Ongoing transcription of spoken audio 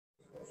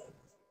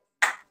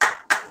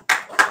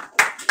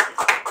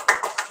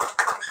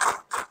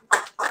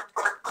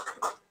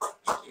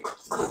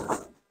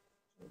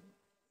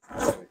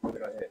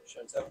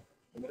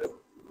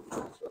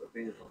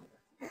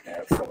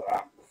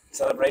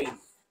celebrating.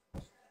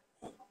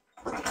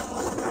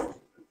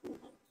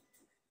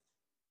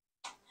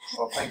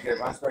 Well, thank you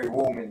everyone. It's very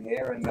warm in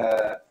here, and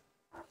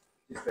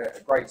just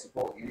a great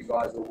support for you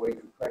guys all week.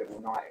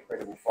 Incredible night,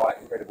 incredible fight,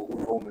 incredible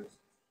performance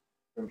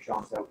from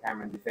Chantelle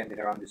Cameron, defending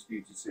her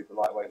undisputed super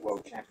lightweight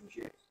world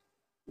championships.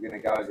 We're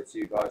going to go over to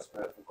you guys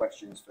for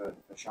questions for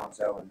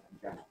Chantelle and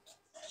Jan.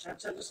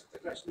 Chantelle, just a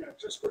question there.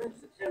 Just going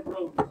into the 10th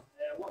round,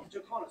 what did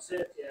your corner say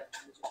to you?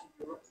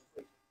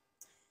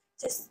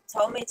 Just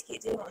told me to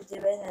keep doing what I'm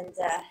doing and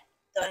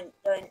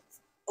don't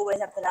always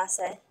have the last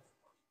say.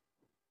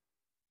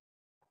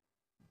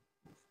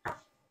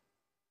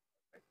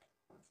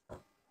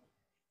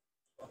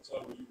 So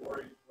were you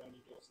worried when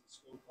you got to the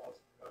school class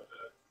and you had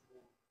a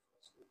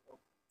school club?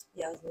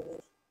 Yeah, I was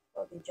worried.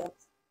 Got a good job.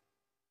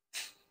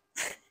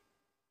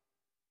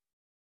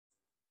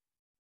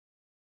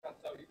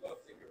 Chantelle, you got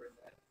a figure in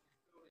there. You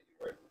feel that you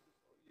were able to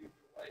sort of use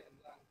your weight and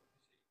land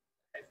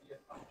heavier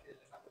punches,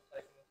 and that was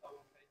taking the toll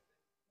on Katie?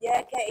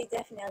 Yeah, Katie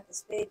definitely had the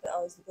speed, but I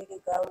was the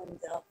bigger girl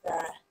and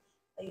I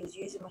was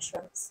using my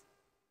strengths.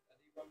 Had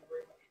you run the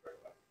rematch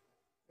straight away?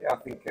 Yeah, I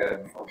think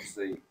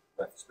obviously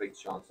we have to speak to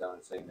Chantelle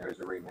and see there is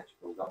a rematch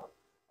build up.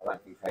 I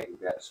don't think Katie will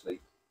be able to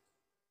sleep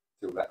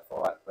till that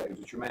fight, but it was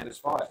a tremendous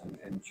fight,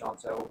 and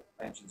Chantelle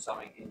mentioned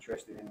something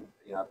interesting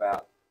in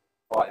about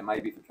fighting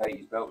maybe for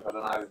Katie's belt. I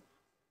don't know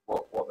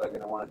what they're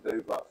going to want to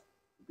do, but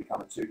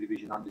become a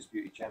 2-division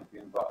undisputed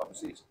champion. But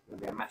obviously it's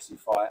going to be a massive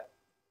fight.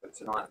 But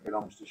tonight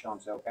belongs to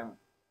Chantelle Cameron.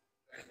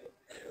 I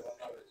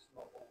know it's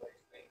not always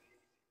been the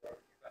easy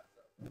road you've had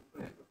to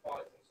put in the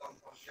fight, and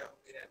sometimes you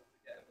haven't been able to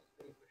get them as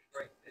being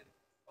frustrated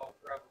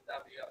after Abu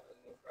Dhabi had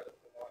an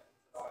incredible night, and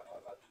tonight I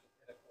imagine the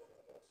pinnacle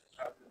of what just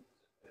happened.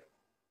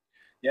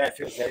 Yeah, it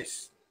feels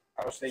nice.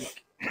 I was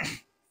think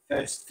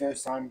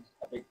first time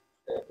a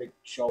big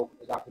show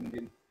has happened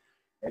in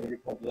the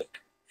Republic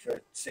for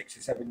 6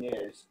 or 7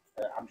 years.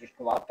 I'm just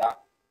glad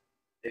that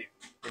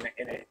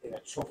in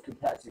a tough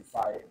competitive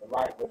fight, the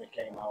right winner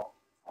came out,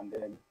 and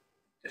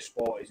the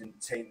sport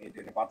isn't tainted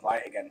in a bad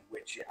light again,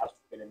 which it has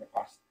been in the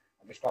past.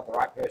 I'm just glad the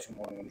right person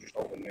won, and I'm just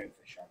over the moon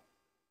for sure.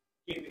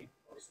 Jamie,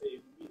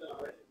 obviously, we don't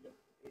know anything of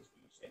the case where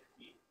you said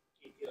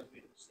Katie has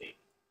made a mistake.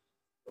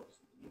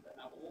 Obviously, believe that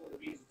now, but what were the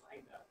reasons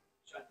behind that?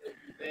 Chantelle,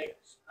 you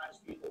begged,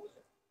 asked you, what was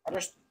it? I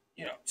just,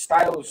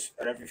 styles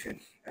are everything.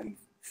 And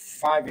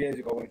 5 years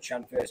ago when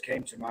Chan first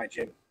came to my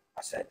gym,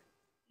 I said,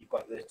 you've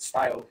got the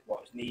style,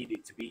 what's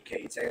needed to beat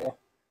Katie Taylor.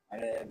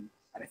 And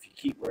if you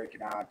keep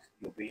working hard,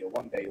 you'll beat her.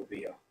 One day you'll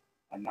beat her.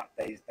 And that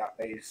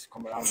day's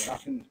come around and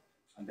happened.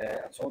 And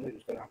I told her it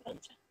was going to happen.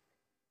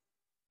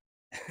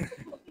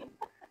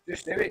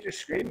 Just do it, just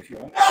scream if you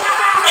want.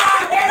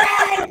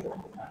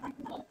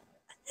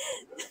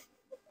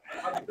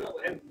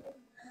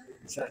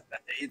 So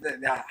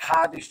the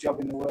hardest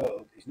job in the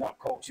world is not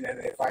coaching any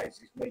of the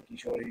fights, it's making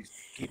sure he's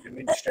keeping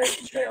them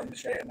straight on the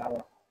straight and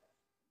narrow.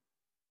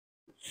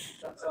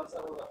 Chantelle, is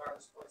that one of the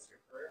hardest fights of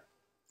your career?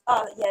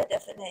 Oh yeah,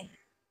 definitely.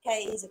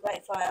 Katie's a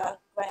great fighter,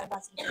 great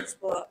ambassador for the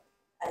sport,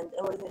 and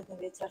always going to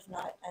be a tough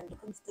night. And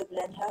come to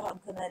Dublin, her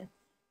homecoming,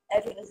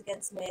 everything was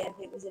against me,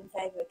 everything was in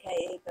favour of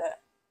Katie,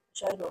 but I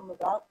showed what I'm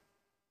about.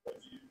 What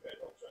do you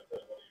bet on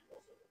Chantelle? What are you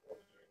also looking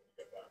forward to doing when you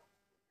get back?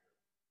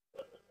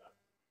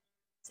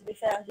 To be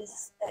fair, I'm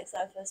just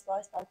excited for a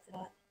spice bag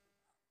tonight.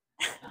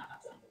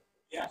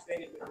 Yeah,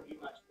 staying in the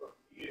rematch for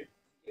you.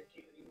 You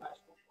keep the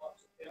rematch for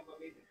September,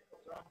 maybe if it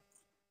comes around.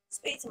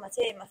 Speak to my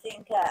team, I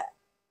think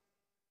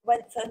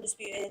went for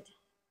undisputed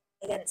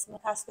against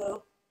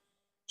McCaskill.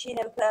 She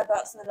never put her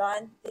belts on the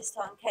line. This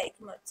time Katie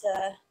come up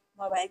to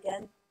my way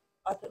again.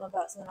 I put my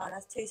belts on the line.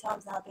 That's 2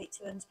 times now I beat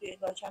 2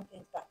 undisputed world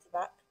champions back to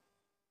back.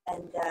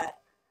 And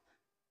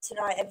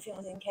tonight everything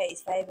was in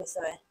Katie's favour,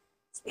 so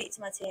speak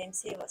to my team,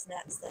 see what's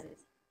next, and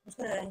I'm just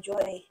going to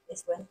enjoy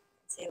this win and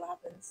see what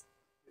happens.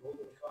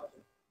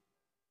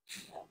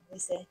 We'll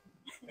see.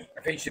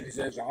 I think she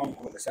deserves a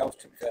homecoming herself,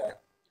 to be fair.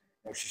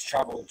 She's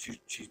travelled,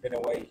 she's been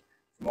away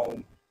from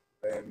home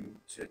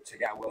to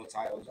get world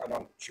titles. I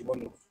know she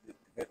won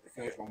the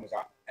first one was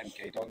at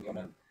MK Dons,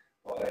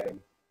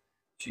 but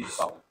she's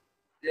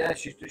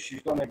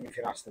done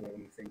everything asked of her,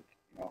 and I think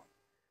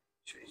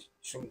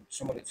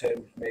some of the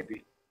terms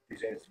maybe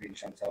deserve to be in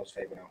Chantelle's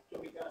favour now. Do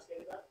we guys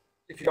get that?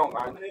 If you don't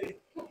mind.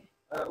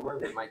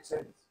 Wherever it makes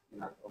sense,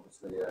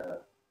 obviously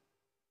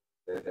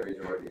there is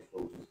already a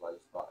clause in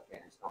place, but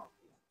again, it's not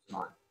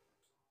tonight.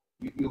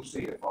 You'll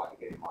see the fight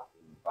again, in my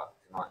opinion, but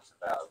tonight's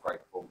about a great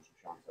performance from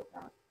Chantelle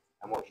Cameron.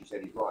 And what she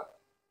said is right.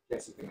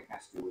 Jessica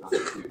McCaskill was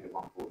undisputed at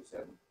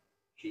 147.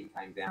 She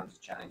came down to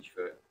challenge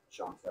for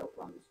Chantelle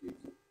for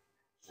undisputed.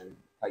 And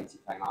Katie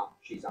came up,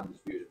 she's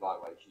undisputed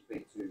lightweight. She's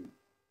beat 2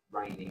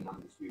 reigning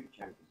undisputed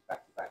champions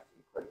back to back.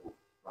 Incredible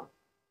run.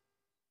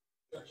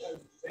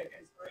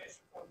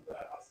 Inspiration from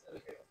us as a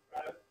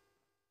crowd.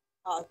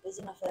 Oh, I was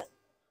buzzing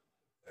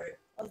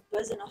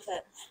off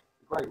it.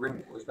 The great ring,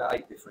 it was about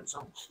 8 different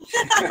songs.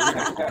 Shout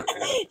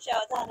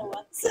out to Hannah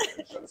once.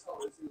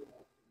 Chantelle is the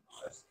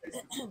first case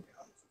of being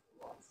out for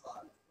a long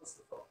time. Must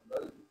have felt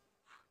low.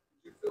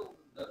 Did you feel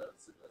the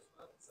nerves in those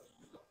moments?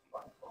 You looked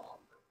like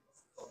calm, but it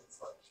must have felt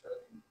like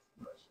churning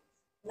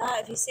Now,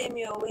 if you see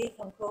me all week,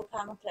 I'm cool,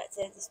 calm and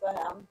collected. That's where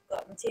I am.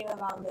 Got my team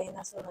around me, and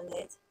that's all I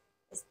need.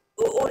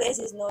 All it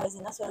is noise,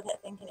 and that's what I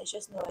kept thinking. It's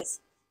just noise. As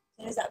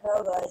soon as that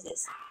bell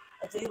goes,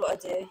 I do what I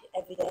do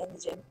every day in the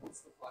gym.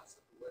 What's the flex of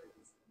the way?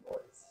 Is the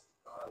noise?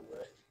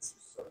 It's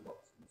just so much.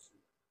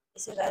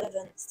 It's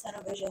irrelevant. It's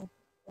tunnel vision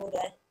all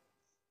day.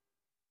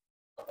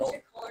 What was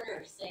your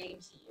corner saying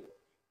to you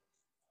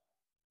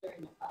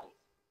during the fight?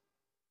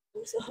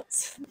 All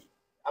sorts.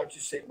 I would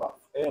just say, well,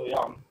 early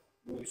on,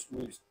 we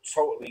was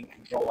totally in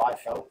control, I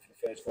felt, for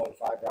the first 4 or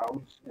 5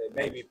 rounds.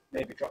 Maybe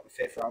dropped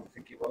the 5th round, I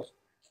think it was.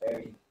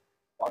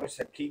 But I just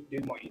said, keep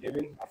doing what you're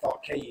doing. I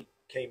thought Katie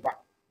came back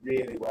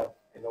really well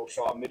in those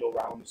sort of middle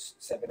rounds,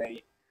 7, 8,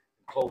 and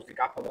closed the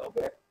gap a little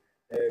bit.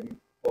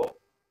 But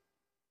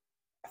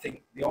I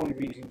think the only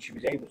reason she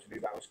was able to do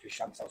that was because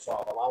Chantelle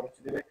sort of allowed her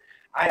to do it.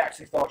 I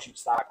actually thought she'd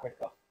start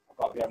quicker, I've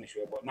got to be honest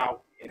with you. But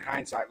now, in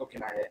hindsight,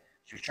 looking at it,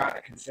 she was trying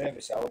to conserve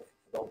herself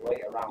for those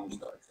later rounds.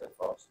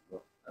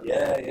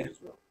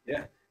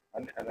 Yeah.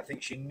 And I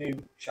think she knew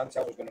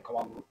Chantelle was going to come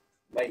on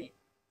late,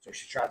 so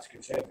she tried to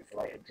conserve it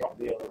for later, drop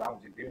the early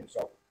rounds in doing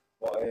so.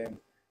 But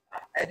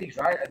Eddie's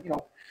right, you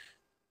know,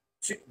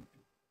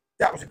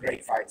 that was a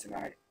great fight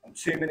tonight. And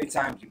too many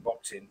times in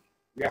boxing,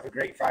 we have a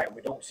great fight and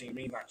we don't see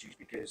rematches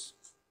because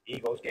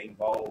egos get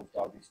involved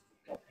or these,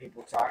 you know,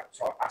 people start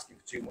asking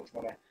for too much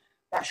money.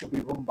 That should be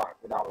run back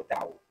without a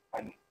doubt.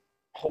 And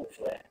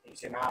hopefully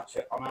it's on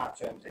our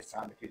terms this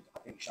time because I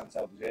think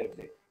Chantelle deserves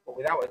it. But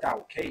without a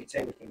doubt, Katie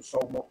Taylor's done so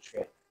much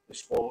for the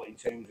sport in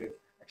terms of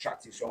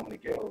attracting so many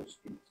girls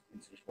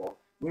into the sport.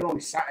 We're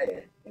only sat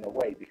here in a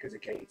way because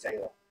of Katie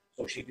Taylor.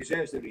 So she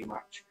deserves the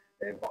rematch,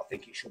 but I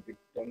think it should be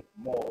done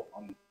more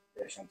on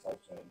Chantelle's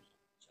terms.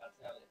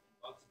 Chantelle, in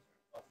boxing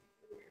terms, what do you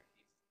feel were your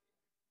keys?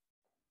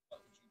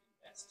 What did you do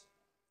best?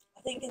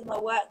 I think in my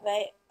work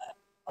rate,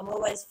 I'm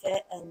always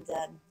fit and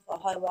got a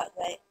high work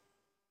rate.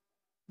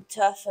 I'm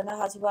tough. I know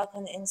how to work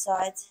on the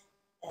inside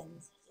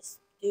and just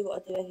do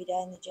what I do every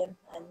day in the gym.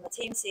 And my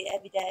team see it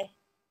every day,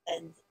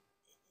 and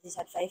they just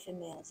had faith in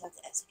me, and I just had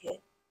to execute.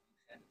 You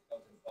tend to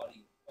go to the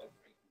body quite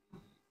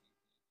frequently.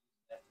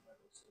 You left and right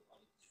to the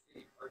body. Did you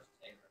feel your first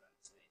Taylor at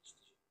that stage?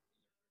 Did you feel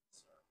your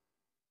first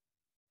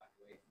back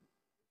away from the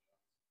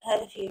shots? I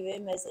had a few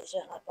rumours that she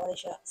don't like body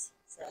shots,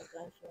 so I was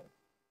going for them.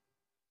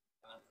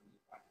 Banned from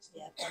the practice.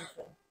 Yeah, going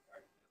for them.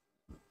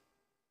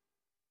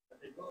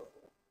 But they both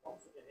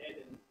bumped in the head,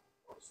 and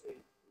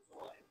obviously it was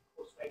all like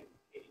close fight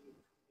with Katie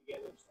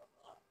together and stuff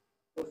like that.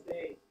 Was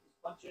they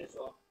punches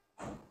or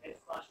head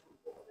clashing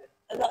with both of them?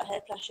 A lot of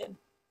head clashing.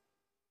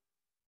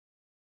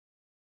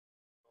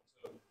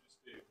 So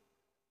just be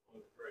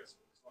one of the greats,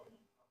 but it's not even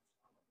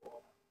on the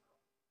ball.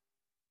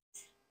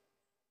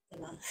 You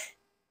know.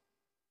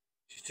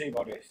 She's too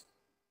modest.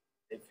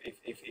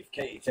 If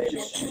Katie Taylor,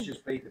 She's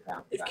just beat the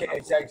pound. if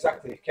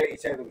Katie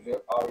Taylor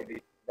was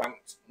already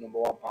ranked number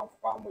 1 pound for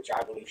pound, which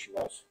I believe she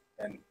was,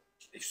 then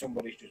if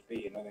somebody's just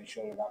beating her, then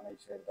surely that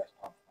makes her the best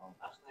pound for pound.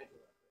 Last night,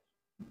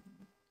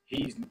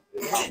 He's the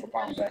pound for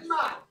pound best.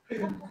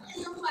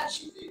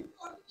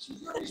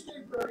 She's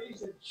understood for a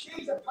reason.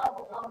 She's a pound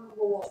for pound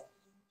number 1.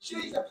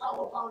 She's a pound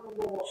for pound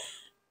number 1.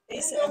 He's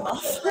You sitting know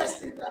off. what's the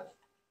best in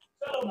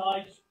so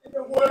nice.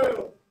 the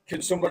world?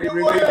 Can somebody In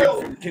the remove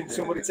world. him? Can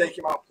somebody take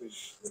him out,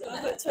 please? So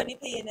I put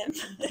 20p in him.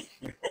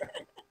 Chantelle,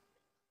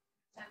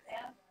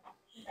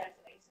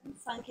 congratulations.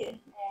 Thank you.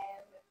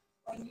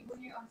 When you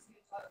honestly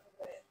taught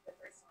for the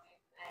first time,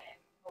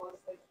 what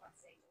was the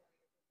conversation?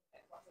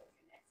 What was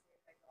your next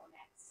move? Like, go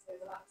next.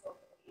 There's a lot of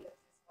talk in the lead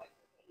up to this fight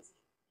for Katie,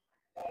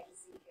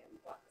 legacy, and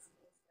what this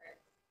means for her.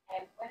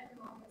 When are the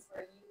moments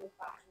where you look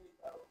back and you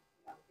go,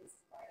 you know, this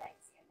is my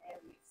legacy, and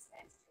now you've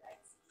spent your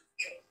legacy, you've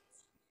created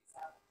history for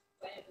yourself.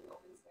 When are the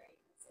moments where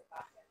you can sit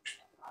back and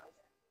acknowledge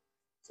it?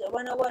 So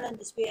when I won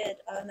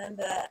undisputed, I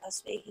remember I was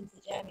speaking to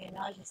Jamie and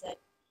Nigel said,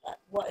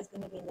 like, what is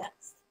going to be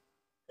next?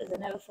 Because I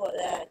never thought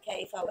that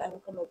Katie fight would ever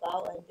come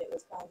about, and it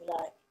was kind of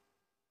like,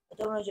 I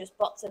don't want to just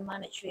box and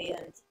mandatory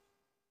and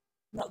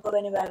not go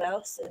anywhere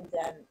else. And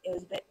it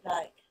was a bit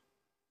like,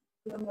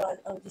 remember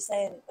I was just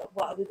saying,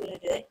 what are we going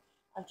to do?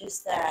 I've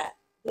just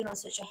been on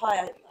such a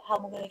high, how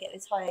am I going to get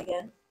this high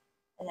again?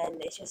 And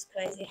then it's just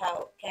crazy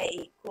how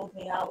Katie called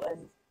me out,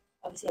 and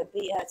obviously I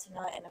beat her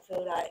tonight, and I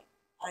feel like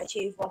I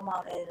achieved one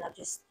mountain and I've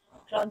just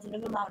climbed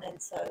another mountain.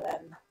 So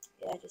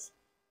yeah, just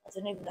I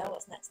don't even know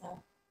what's next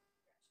now.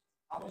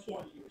 How much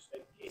more do you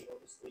respect Katie?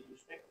 Obviously, you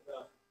respect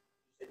her.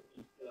 You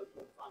said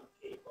you're a fan of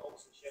Katie, but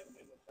obviously she hasn't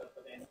been with her.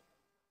 But then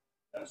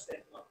her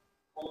stepping up,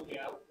 calling you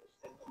out,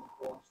 stepping up the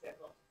phone,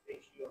 stepping up to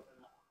face you up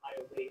in a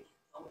higher weight.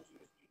 How much do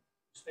you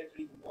respect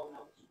her even more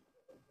now?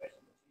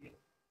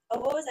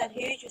 I've always had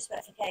huge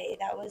respect for Katie.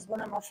 That was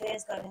one of my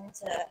fears going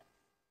into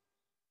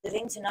the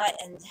ring tonight,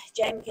 and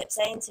Jamie kept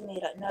saying to me,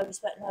 like, no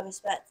respect,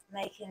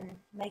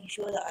 making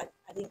sure that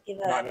I didn't give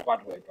her. Not in a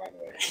bad way, by the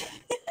way.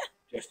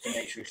 Just to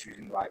make sure she was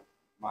in the right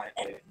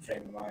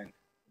frame of mind.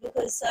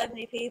 Because so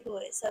many people,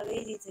 it's so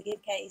easy to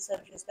give Katie so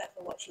much respect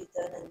for what she's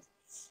done, and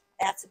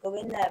I have to go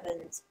in there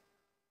and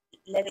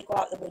let it go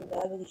out the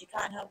window because you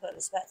can't help but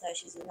respect her.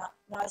 She's a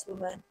nice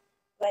woman,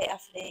 great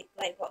athlete,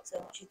 great boxer,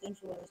 and what she's done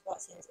for women's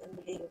boxing is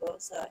unbelievable.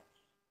 So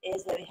it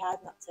is very hard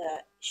not to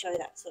show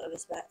that sort of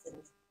respect.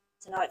 And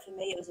tonight for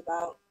me, it was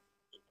about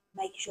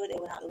making sure they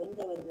went out the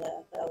window when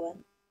the bell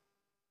went.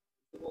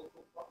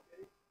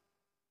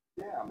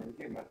 Yeah, I mean,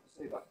 again, like I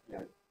say,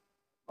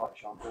 like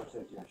Chantelle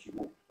says, she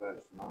walked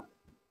first tonight.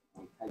 I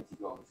mean, Katie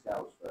got on the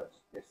scales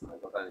first yesterday. I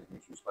don't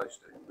think she was supposed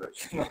to, but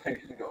she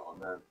got on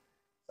there.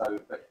 So,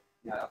 but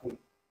I think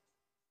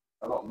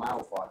a lot of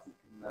male fighters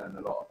can learn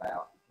a lot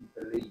about if you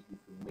believe you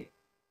can win.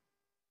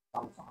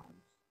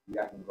 Sometimes you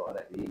haven't got to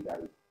let the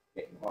ego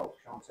get involved.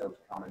 Chantelle's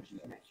come and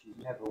she's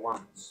never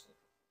once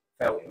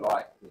felt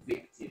like the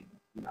victim.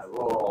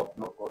 Oh, I've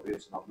not got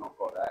this and I've not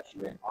got that. She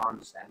went, I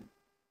understand.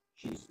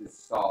 She's the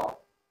star,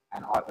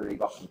 and I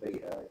believe I can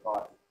beat her if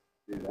I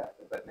do that.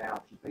 But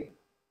now she's beaten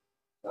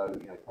her. So,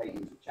 Katie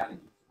was a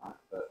challenger tonight,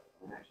 but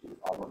actually,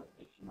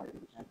 ironically, she may be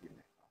the champion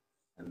next time.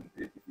 And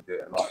if you do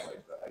it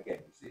lightweight, but again,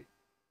 you see,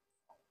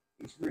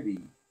 it's really,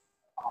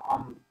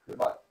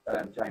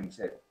 like Jamie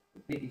said,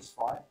 the biggest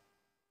fight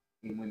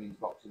in women's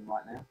boxing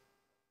right now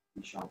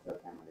is Chantelle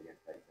Cameron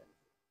against Katie Cameron,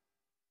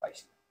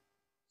 basically.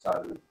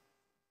 So,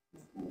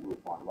 we'll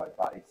find a way.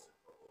 But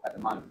at the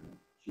moment,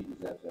 she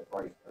deserves her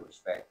praise, her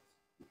respect,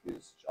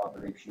 because I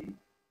believe she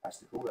has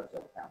to call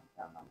herself a pound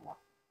number one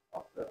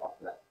after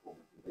that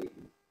performance and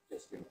beating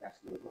Jessica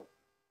McCaskill as well.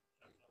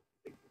 I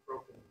think the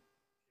broken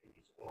is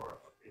more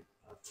a big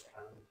pound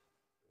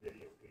a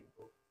million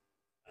people,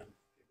 and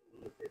people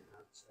will look in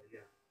and say,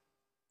 yeah,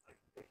 I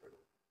can pick her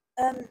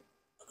up.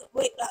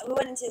 We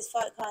went into this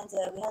fight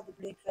we had the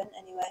blueprint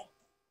anyway,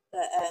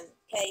 but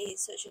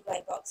Katie's such a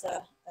great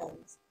boxer,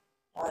 and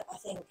I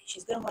think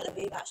she's going to want a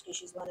rematch because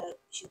she's going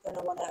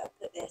to want to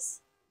put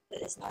this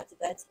night to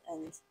bed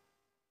and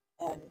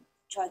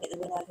try and get the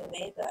win over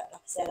me. But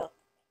like I said,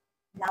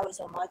 now it's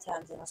on my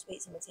terms, and I'll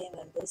speak to my team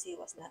and we'll see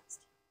what's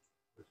next.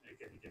 Would it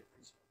make any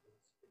difference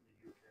in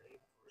the UK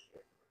or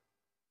Australia?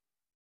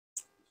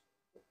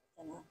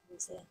 I don't know. We'll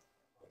see.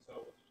 So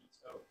what did you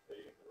tell the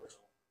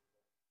original?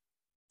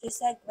 Just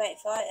said great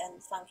fight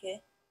and thank you.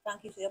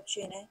 Thank you for the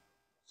opportunity.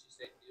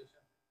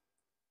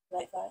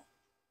 Great fight.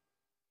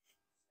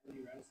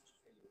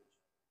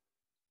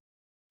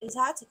 It's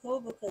hard to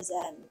call because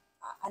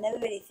I never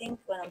really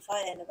think when I'm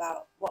fighting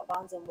about what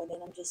rounds I'm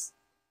winning. I'm just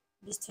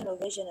tunnel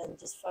vision and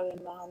just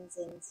throwing rounds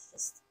and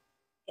just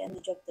getting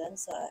the job done.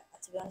 So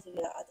to be honest with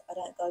you, I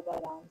don't go by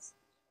rounds.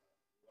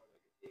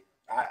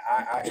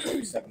 I thought it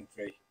was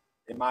 7-3.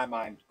 In my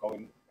mind,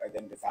 going at the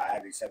end of the fight, I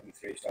had it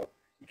 7-3. So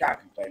you can't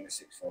complain at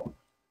 6-4.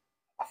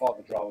 I thought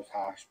the draw was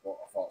harsh, but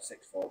I thought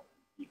 6-4.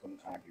 You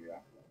couldn't argue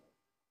that.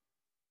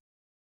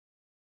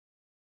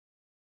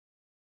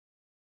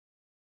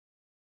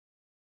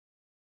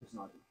 It's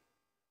not.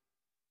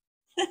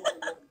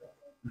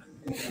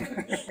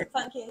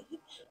 Thank you.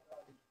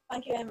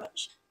 Thank you very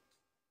much.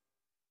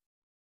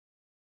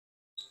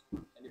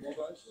 Any more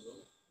guys?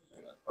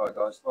 All right,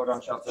 guys. Well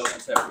done,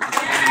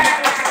 Chantelle.